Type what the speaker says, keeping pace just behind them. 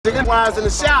wise in the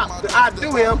shop that I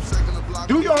do him.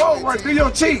 Do your homework, do your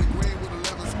cheat.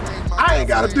 I ain't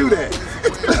gotta do that.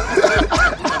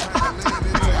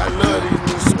 I love these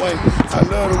new swings. I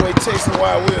love the way Texan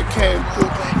Will came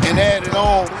through and added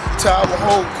on to our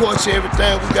whole culture,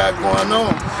 everything we got going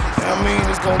on. I mean,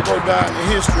 it's gonna go down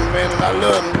in history, man, and I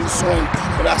love the new swing.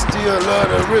 But I still love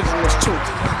the originals too.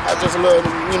 I just love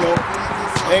them, you know.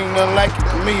 Ain't nothing like it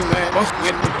to me, man. I'm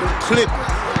getting it through clipping.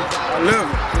 I love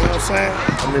it, you know what I'm saying?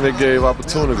 I mean, they gave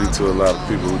opportunity to a lot of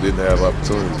people who didn't have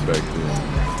opportunities back then,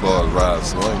 as far as ride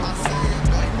swing.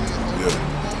 Yeah,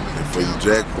 and for you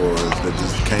jack boys that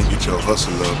just can't get your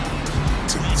hustle up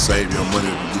to save your money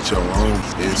to get your own,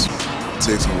 it's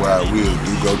Texan Will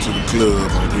do go to the club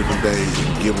on different days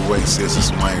and give away sets of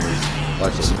swingers.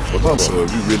 Like so if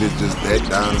you really just that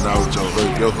down and out with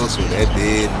your hustle that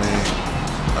dead, man,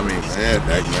 I mean, man,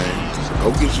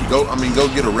 go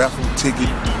get a raffle ticket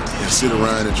and sit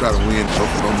around and try to win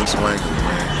both of them swingers,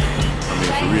 man. I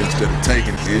mean, for real, instead of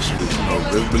taking the issue, you know,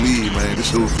 let's believe, man, this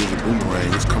hoop is a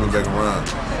boomerang. It's coming back around.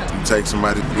 You take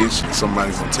somebody's bitch,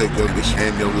 somebody's gonna take your bitch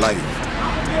and your life.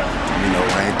 You know,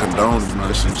 I ain't condoning, you know,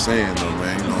 that's what I'm saying, though,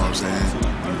 man. You know what I'm saying?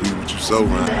 You be what you sow,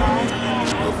 man.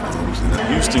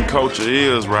 Houston culture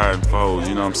is riding foes,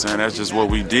 you know what I'm saying? That's just what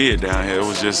we did down here. It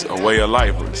was just a way of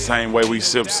life. The same way we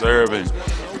sip, serve, and,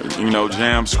 you know,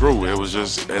 jam, screw. It was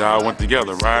just, it all went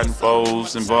together. Riding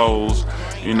foes and bowls,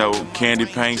 you know, candy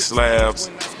paint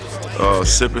slabs,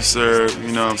 sip and serve,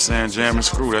 you know what I'm saying? Jam and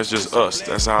screw, that's just us.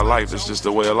 That's our life. That's just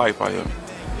the way of life out here.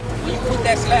 When you put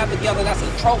that slab together, that's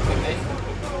a trophy, man.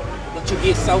 But you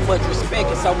get so much respect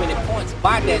and so many points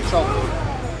by that trophy.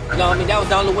 You know what I mean? That was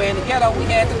the only way in the ghetto we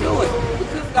had to do it. We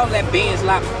couldn't go let Benz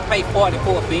like pay 40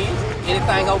 for a Benz.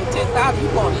 Anything over 10,000, you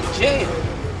going to jail.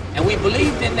 And we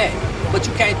believed in that. But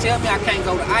you can't tell me I can't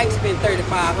go to Ike, spend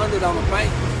 $3,500 on a paint,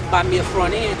 buy me a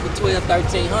front end for $1,200,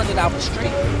 $1,300 off the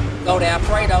street. Go to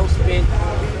Alfredo, spend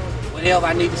whatever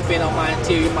I need to spend on my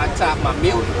interior, my top, my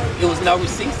mirror. There was no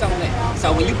receipts on that.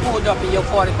 So when you pulled up in your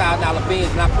 $40,000 Benz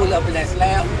and I pulled up in that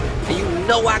slab, and you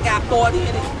know I got 40 in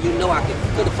it, you know I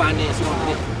could have financed one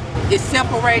of them. It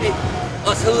separated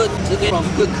us hood from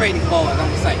good credit boys, I'm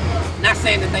gonna say. Not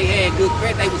saying that they had good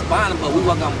credit, they was buying them, but we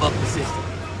wasn't gonna buck the system.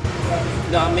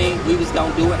 You know what I mean? We was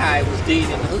gonna do it how it was did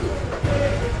in the hood.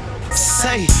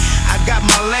 Say, I got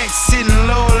my legs sitting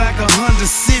low like a Honda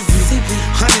Civic.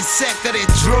 100 sack of that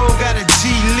drove, got a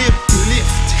G lift.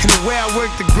 And the way I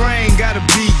work the grain, gotta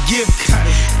be gifted.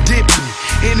 Dipping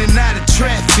in and out of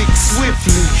traffic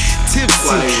swiftly.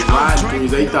 Tipsy.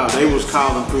 They thought they was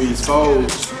calling threes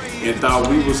foes and thought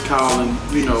we was calling,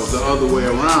 you know, the other way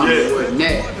around. Yeah. It wasn't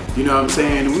that. You know what I'm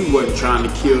saying? We wasn't trying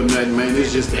to kill nothing, man.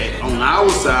 It's just that on our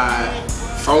side,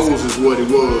 foes is what it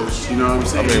was. You know what I'm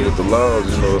saying? I mean, with the laws,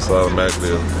 you know, it's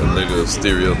automatically a nigga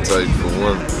stereotype for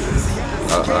one.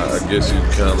 I guess you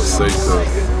kind of say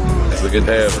to get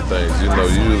half the things. You know,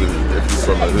 usually if you're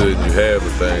from the hood, you have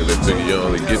the things. They figure you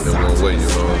only get them one way. You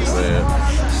know what I'm saying?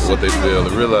 What they fail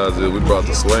to realize is we brought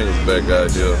the swingers back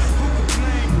out here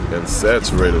and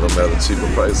saturated them at a cheaper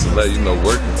price. So now, you know,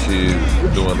 working kids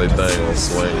doing their thing on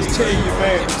swingers. I tell you,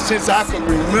 man, since I can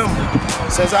remember,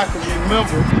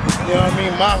 you know what I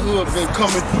mean, my hood been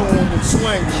coming through on the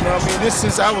swingers, you know what I mean? This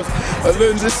since I was a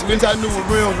little, since I knew what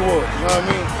rims was, you know what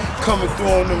I mean? Coming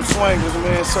through on them swingers,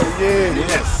 man, so yeah.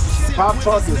 Yes, pop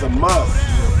talk is a must.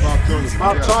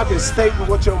 Pop talk is stating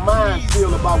what your mind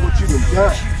feel about what you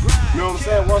done. You know what I'm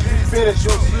saying? Once you finish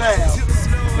your slab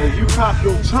and you pop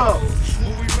your tongue,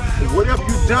 whatever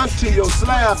you done to your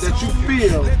slab that you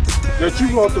feel that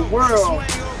you want the world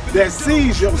that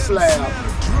sees your slab,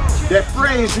 that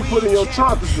phrase you put in your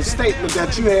trunk is the statement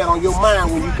that you had on your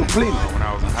mind when you completed it. When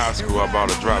I was in high school, I bought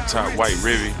a drop top white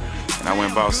Rivy, and I went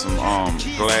and bought some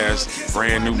glass,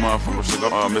 brand new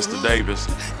motherfucker, Mr. Davis,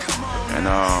 and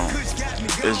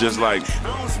it's just like,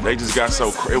 they just got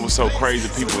so, it was so crazy,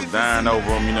 people was dying over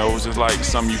them, you know, it was just like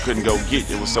something you couldn't go get,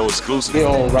 it was so exclusive. You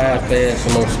don't ride fast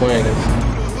on those swingers,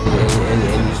 and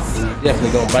you definitely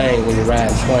gonna bang when you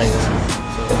ride swingers.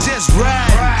 Just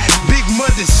ride, big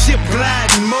mothership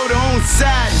gliding, motor on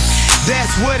side,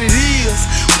 that's what it is,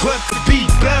 what could be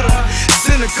better?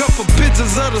 Send a couple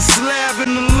pictures of the slab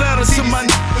in the letter to my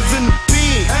niggas in the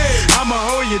pen, I'ma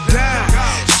hold you down.